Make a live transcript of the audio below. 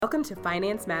Welcome to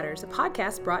Finance Matters, a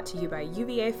podcast brought to you by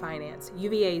UVA Finance,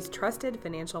 UVA's trusted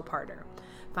financial partner.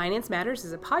 Finance Matters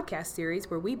is a podcast series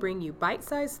where we bring you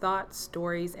bite-sized thoughts,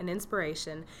 stories, and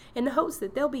inspiration in the hopes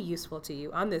that they'll be useful to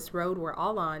you on this road we're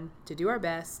all on to do our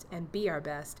best and be our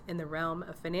best in the realm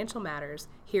of financial matters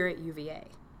here at UVA.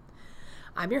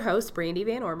 I'm your host, Brandy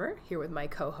Van Ormer, here with my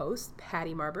co-host,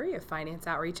 Patty Marbury of Finance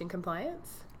Outreach and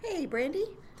Compliance. Hey, Brandy.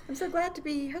 I'm so glad to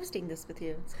be hosting this with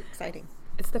you. It's exciting.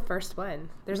 It's the first one.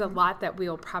 There's a lot that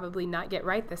we'll probably not get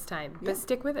right this time, but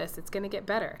stick with us. It's going to get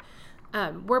better.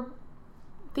 We're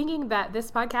thinking that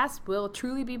this podcast will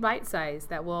truly be bite-sized,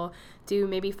 that we'll do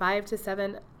maybe 5 to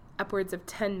 7, upwards of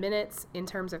 10 minutes in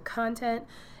terms of content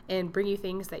and bring you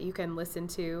things that you can listen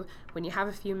to when you have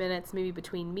a few minutes, maybe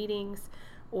between meetings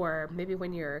or maybe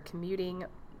when you're commuting.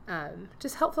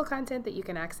 Just helpful content that you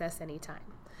can access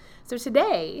anytime. So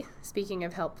today, speaking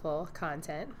of helpful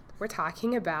content, we're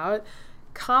talking about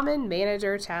common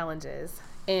manager challenges,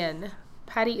 and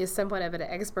Patty is somewhat of an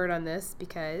expert on this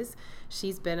because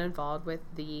she's been involved with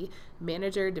the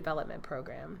manager development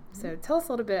program. So tell us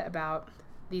a little bit about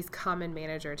these common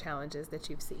manager challenges that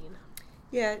you've seen.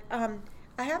 Yeah,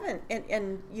 I haven't,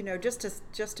 and you know, just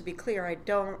to be clear, I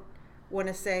don't want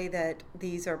to say that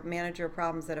these are manager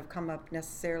problems that have come up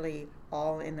necessarily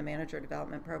all in the manager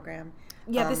development program.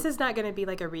 Yeah, this is not going to be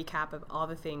like a recap of all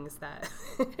the things that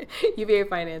UVA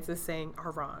Finance is saying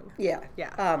are wrong. Yeah.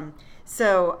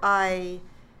 So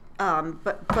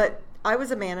but I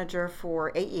was a manager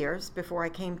for 8 years before I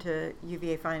came to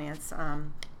UVA Finance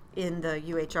in the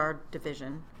UHR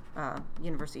division,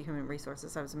 University Human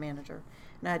Resources. I was a manager,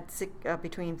 and I had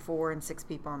between 4 and 6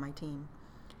 people on my team.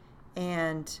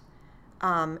 And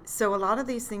so a lot of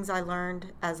these things I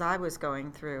learned as I was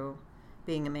going through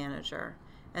being a manager.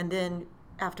 And then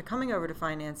after coming over to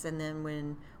finance, and then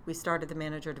when we started the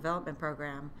manager development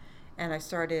program, and I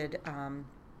started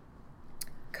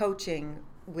coaching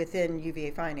within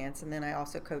UVA Finance, and then I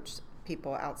also coached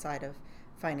people outside of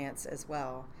finance as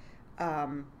well.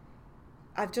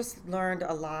 I've just learned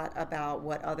a lot about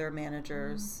what other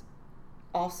managers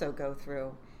also go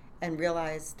through, and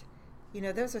realized, you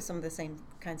know, those are some of the same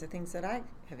kinds of things that I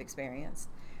have experienced.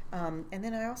 And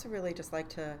then I also really just like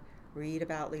to read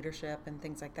about leadership and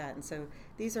things like that. And so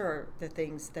these are the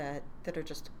things that are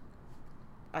just,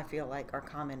 I feel like, are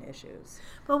common issues.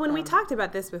 Well, when we talked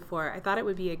about this before, I thought it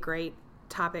would be a great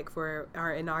topic for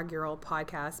our inaugural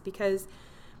podcast because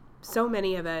so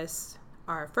many of us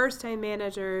are first-time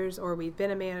managers, or we've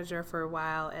been a manager for a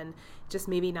while and just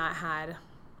maybe not had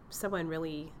someone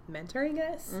really mentoring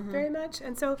us very much.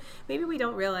 And so maybe we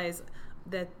don't realize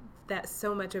that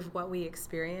so much of what we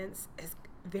experience is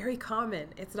very common.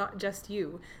 It's not just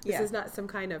you. This is not some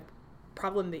kind of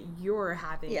problem that you're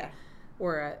having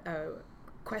or a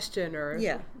question or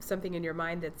something in your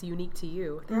mind that's unique to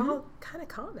you. They're all kind of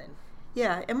common.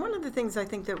 Yeah, and one of the things I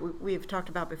think that we've talked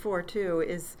about before too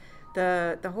is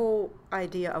the whole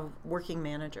idea of working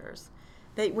managers.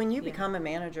 That when you become a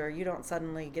manager, you don't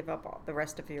suddenly give up all the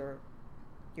rest of your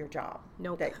job.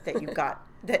 Nope. That you got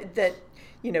that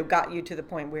you know got you to the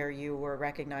point where you were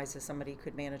recognized as somebody who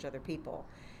could manage other people.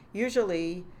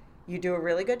 Usually, you do a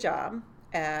really good job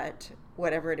at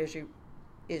whatever it is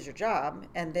your job,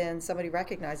 and then somebody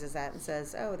recognizes that and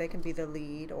says, "Oh, they can be the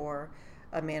lead or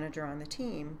a manager on the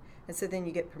team," and so then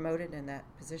you get promoted in that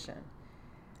position.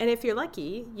 And if you're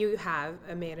lucky, you have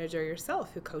a manager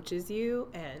yourself who coaches you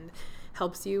and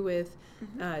helps you with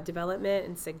development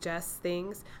and suggests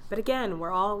things. But again,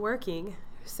 we're all working,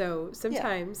 so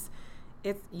sometimes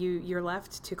you're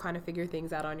left to kind of figure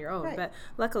things out on your own. Right. But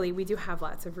luckily, we do have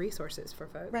lots of resources for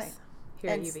folks here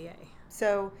at UVA.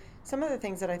 So some of the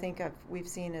things that I think we've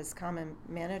seen as common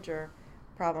manager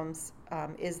problems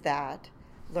is that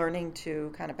learning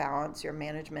to kind of balance your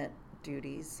management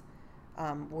duties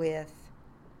with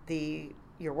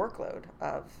your workload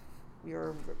of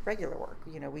your regular work.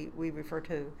 You know, we refer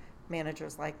to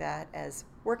managers like that as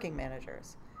working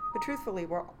managers. But truthfully,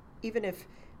 even if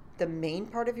the main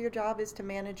part of your job is to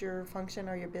manage your function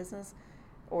or your business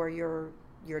or your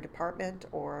department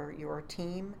or your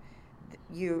team,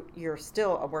 you're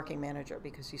still a working manager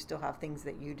because you still have things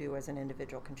that you do as an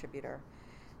individual contributor.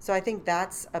 So I think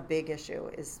that's a big issue,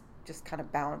 is just kind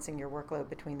of balancing your workload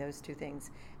between those two things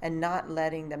and not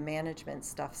letting the management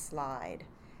stuff slide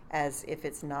as if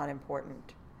it's not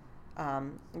important.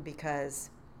 Because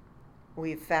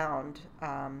we've found,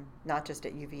 not just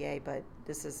at UVA, but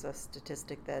this is a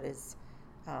statistic that is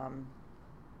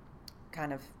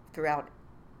kind of throughout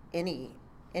any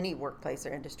workplace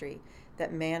or industry,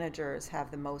 that managers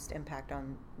have the most impact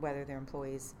on whether their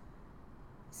employees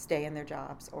stay in their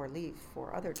jobs or leave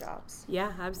for other jobs.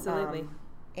 Yeah, absolutely.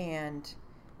 And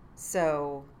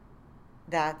So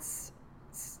that's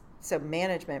so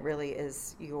management really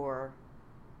is your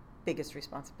biggest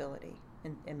responsibility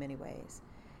in many ways.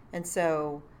 And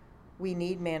so we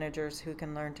need managers who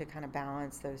can learn to kind of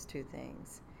balance those two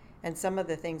things. And some of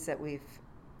the things that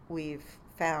we've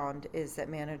found is that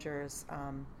managers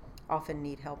often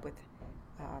need help with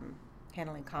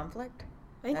handling conflict.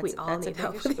 I think we all need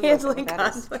help with issue. handling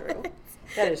That conflict.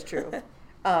 That is true.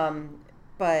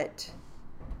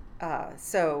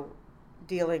 So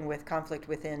dealing with conflict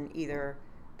within either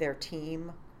their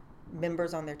team,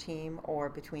 members on their team, or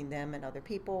between them and other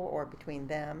people, or between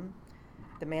them,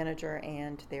 the manager,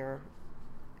 and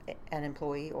an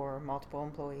employee or multiple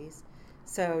employees.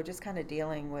 So just kind of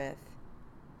dealing with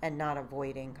and not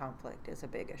avoiding conflict is a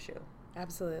big issue.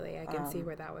 Absolutely. I can see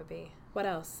where that would be. What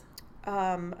else?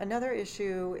 Another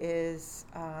issue is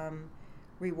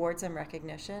rewards and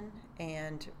recognition,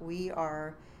 and we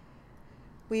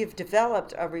have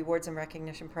developed a rewards and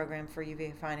recognition program for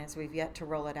UVA Finance. We've yet to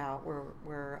roll it out.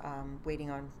 We're waiting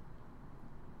on,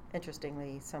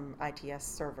 interestingly, some ITS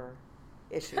server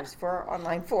issues for our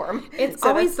online form. It's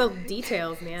always the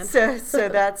details, man. So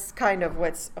that's kind of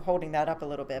what's holding that up a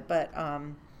little bit.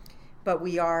 But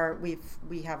we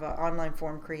have an online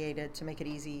form created to make it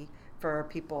easy for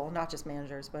people, not just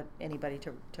managers, but anybody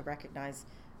to recognize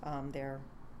their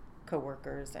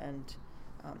coworkers and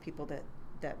people that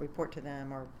report to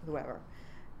them or whoever.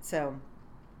 So,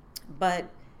 but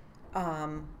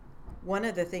one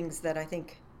of the things that I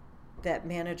think that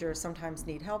managers sometimes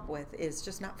need help with is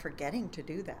just not forgetting to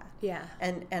do that. Yeah.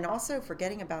 And also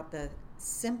forgetting about the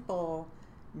simple,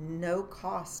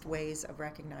 no-cost ways of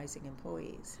recognizing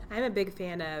employees. I'm a big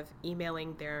fan of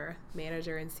emailing their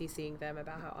manager and CCing them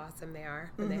about how awesome they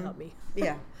are when they help me.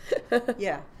 Yeah.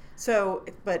 Yeah. So,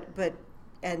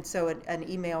 so an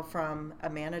email from a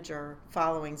manager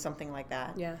following something like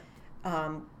that. Yeah.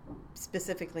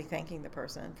 Specifically thanking the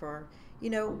person for,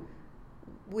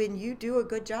 when you do a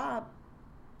good job,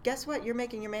 guess what? You're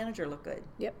making your manager look good.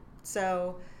 Yep.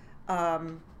 So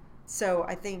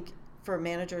I think for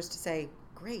managers to say,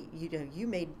 great, you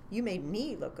made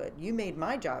me look good. You made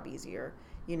my job easier.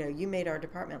 You made our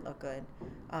department look good.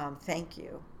 Thank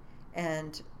you.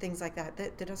 And things like that.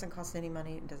 That doesn't cost any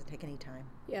money. It doesn't take any time.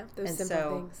 Yeah, those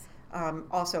simple things.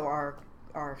 Also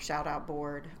our shout out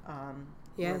board,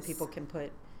 yes, where people can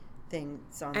put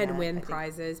things on and that, win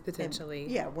prizes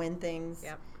potentially. And, win things.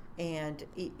 Yep. And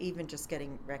even just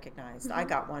getting recognized. I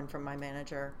got one from my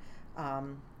manager.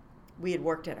 We had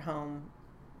worked at home.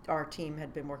 Our team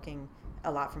had been working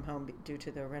a lot from home due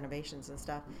to the renovations and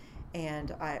stuff.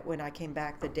 And when I came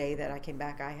back, the day that I came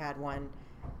back, I had one.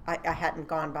 I hadn't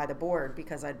gone by the board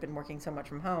because I'd been working so much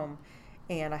from home,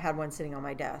 and I had one sitting on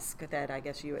my desk that I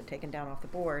guess you had taken down off the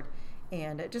board,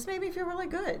 and it just made me feel really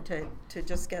good to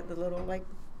just get the little, like,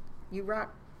 you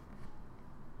rock.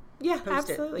 Yeah,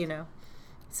 Post-it, absolutely.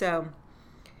 So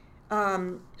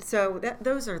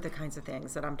those are the kinds of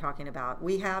things that I'm talking about.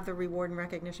 We have the reward and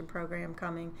recognition program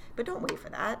coming, but don't wait for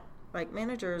that. Like,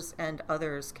 managers and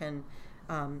others can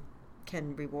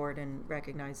reward and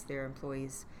recognize their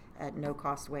employees at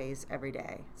no-cost ways every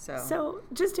day. So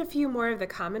just a few more of the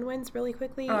common ones really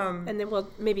quickly, and then we'll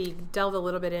maybe delve a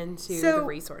little bit into the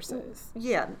resources.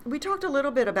 Yeah, we talked a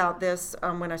little bit about this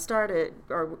when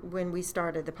we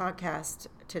started the podcast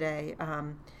today,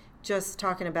 just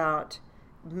talking about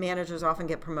managers often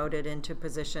get promoted into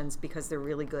positions because they're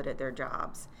really good at their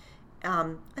jobs.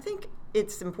 I think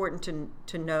it's important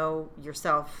to know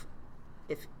yourself,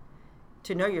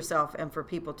 and for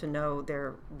people to know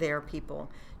their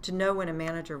people, to know when a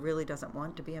manager really doesn't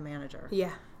want to be a manager.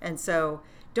 Yeah. And so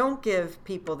don't give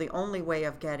people the only way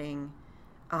of getting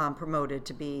promoted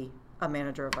to be a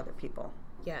manager of other people.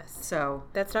 Yes. So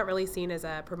that's not really seen as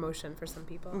a promotion for some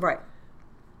people. Right.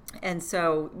 And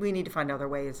so we need to find other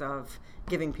ways of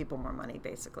giving people more money,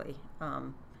 basically.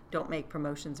 Don't make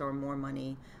promotions or more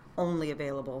money only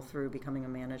available through becoming a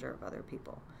manager of other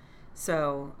people.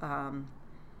 So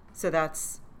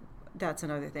that's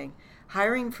another thing.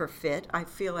 Hiring for fit, I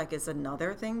feel like, is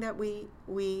another thing that we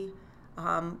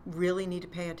really need to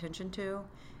pay attention to.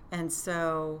 And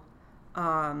so,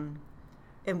 and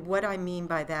what I mean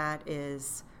by that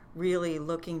is really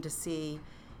looking to see,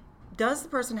 does the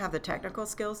person have the technical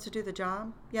skills to do the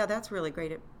job? Yeah, that's really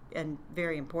great and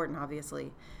very important,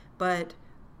 obviously. But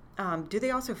do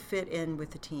they also fit in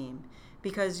with the team?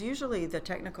 Because usually the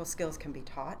technical skills can be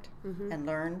taught and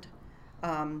learned.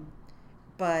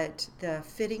 But the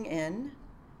fitting in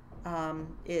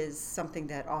is something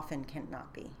that often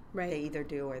cannot be. Right. They either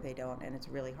do or they don't, and it's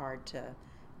really hard to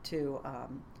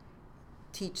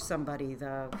teach somebody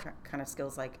the kind of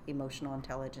skills like emotional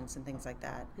intelligence and things like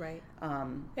that. Right.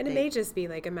 And it may just be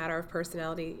like a matter of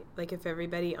personality. Like if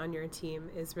everybody on your team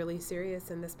is really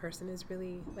serious and this person is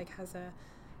really like has a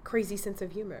crazy sense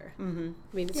of humor. Mm-hmm.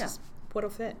 I mean, it's just what'll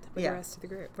fit with the rest of the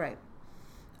group. Right.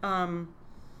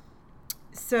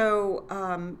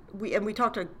 We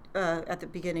talked at the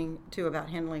beginning too about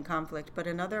handling conflict, but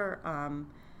another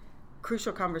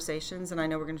crucial conversations, and I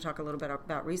know we're going to talk a little bit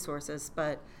about resources,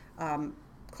 but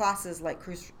classes like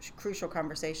Crucial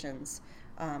Conversations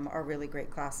are really great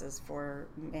classes for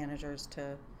managers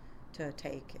to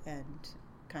take and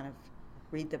kind of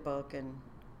read the book and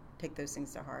take those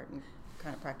things to heart and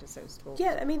kind of practice those tools.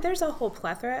 Yeah, I mean, there's a whole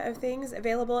plethora of things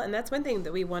available, and that's one thing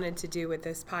that we wanted to do with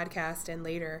this podcast and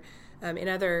later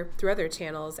through other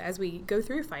channels as we go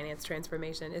through finance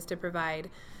transformation is to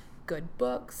provide good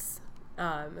books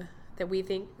that we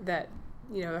think that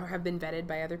have been vetted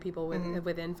by other people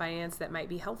within finance that might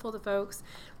be helpful to folks,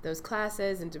 those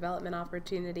classes and development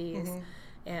opportunities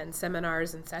and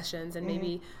seminars and sessions and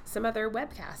maybe some other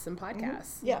webcasts and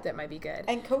podcasts that might be good.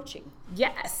 And coaching.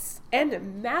 Yes.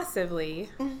 And massively,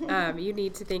 you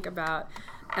need to think about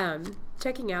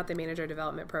checking out the Manager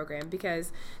Development Program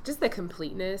because just the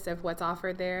completeness of what's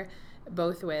offered there,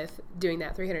 both with doing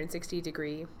that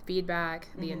 360-degree feedback,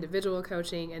 the individual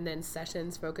coaching, and then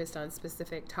sessions focused on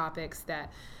specific topics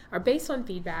that are based on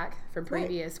feedback from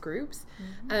previous groups.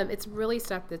 It's really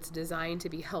stuff that's designed to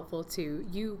be helpful to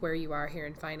you where you are here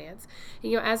in finance.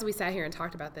 And, as we sat here and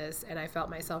talked about this, and I felt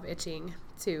myself itching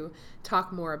to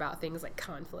talk more about things like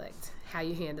conflict, how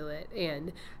you handle it,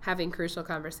 and having crucial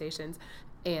conversations,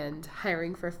 and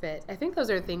hiring for fit. I think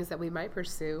those are things that we might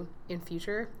pursue in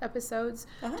future episodes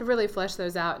to really flesh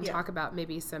those out and talk about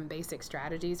maybe some basic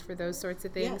strategies for those sorts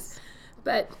of things.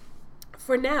 But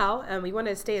for now, we want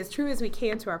to stay as true as we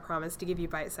can to our promise to give you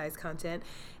bite-sized content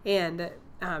and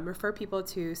refer people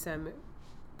to some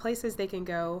places they can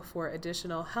go for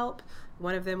additional help.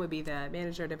 One of them would be the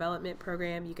Manager Development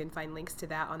Program. You can find links to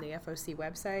that on the FOC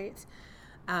website.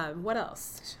 What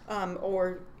else?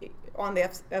 Or on the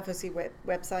FOC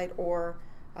website, or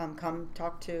come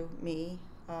talk to me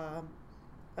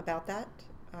about that.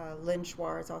 Lynn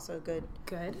Schwar is also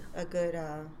a good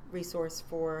resource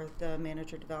for the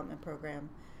Manager Development Program.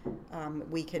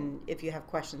 We can, if you have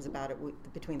questions about it,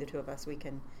 between the two of us, we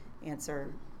can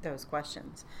answer those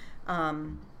questions.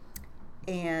 And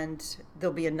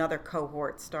there'll be another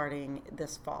cohort starting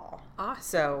this fall.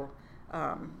 Awesome.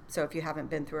 So if you haven't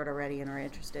been through it already and are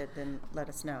interested, then let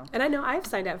us know. And I know I've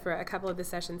signed up for a couple of the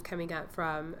sessions coming up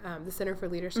from the Center for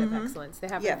Leadership Excellence. They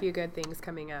have a few good things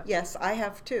coming up. Yes, I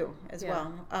have too as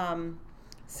well.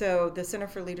 So the Center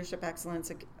for Leadership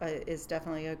Excellence is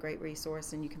definitely a great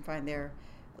resource, and you can find their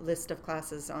list of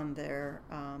classes on their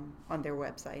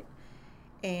website.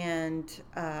 And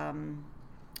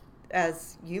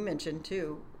as you mentioned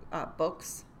too,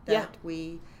 books that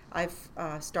I've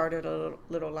started a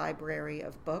little library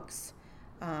of books,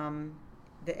 and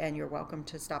you're welcome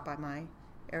to stop by my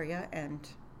area and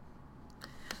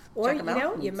check them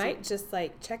out. You might just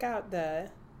check out the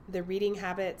reading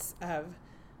habits of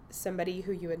somebody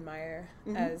who you admire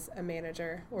as a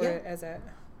manager or as a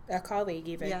colleague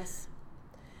even. Yes.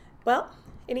 Well,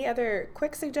 any other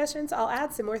quick suggestions? I'll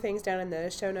add some more things down in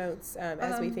the show notes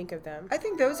as we think of them. I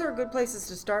think those are good places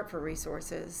to start for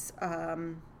resources.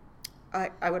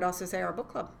 I would also say our book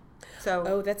club.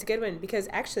 Oh, that's a good one, because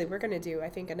actually we're going to do, I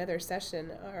think, another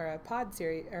session or a pod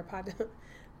series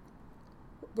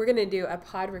we're going to do a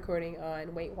pod recording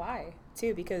on Wait Why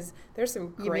too, because there's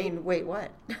some great. You mean wait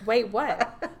what? Wait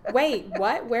what? Wait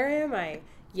what? Where am I?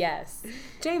 Yes,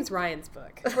 James Ryan's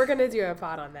book. We're going to do a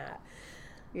pod on that.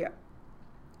 Yeah.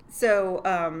 So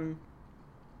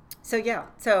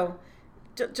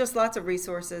just lots of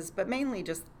resources, but mainly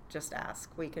just ask.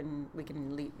 We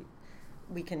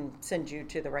can send you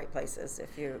to the right places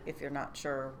if you're not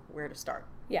sure where to start.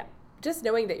 Yeah. Just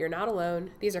knowing that you're not alone.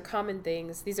 These are common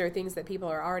things. These are things that people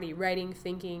are already writing,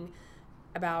 thinking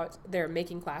about. They're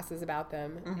making classes about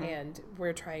them, and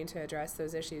we're trying to address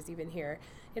those issues even here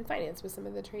in finance with some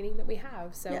of the training that we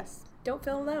have. So don't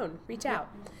feel alone. Reach out.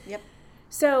 Yep.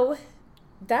 So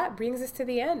that brings us to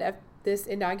the end of this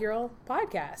inaugural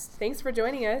podcast. Thanks for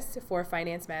joining us for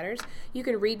Finance Matters. You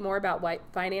can read more about what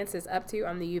finance is up to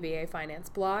on the UVA Finance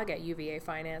blog at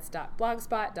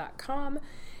uvafinance.blogspot.com.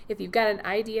 If you've got an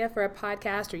idea for a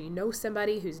podcast, or you know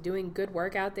somebody who's doing good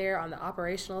work out there on the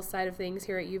operational side of things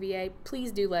here at UVA,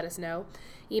 please do let us know.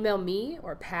 Email me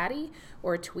or Patty,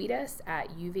 or tweet us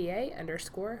at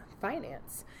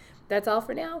UVA_finance. That's all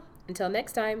for now. Until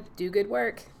next time, do good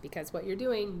work, because what you're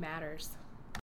doing matters.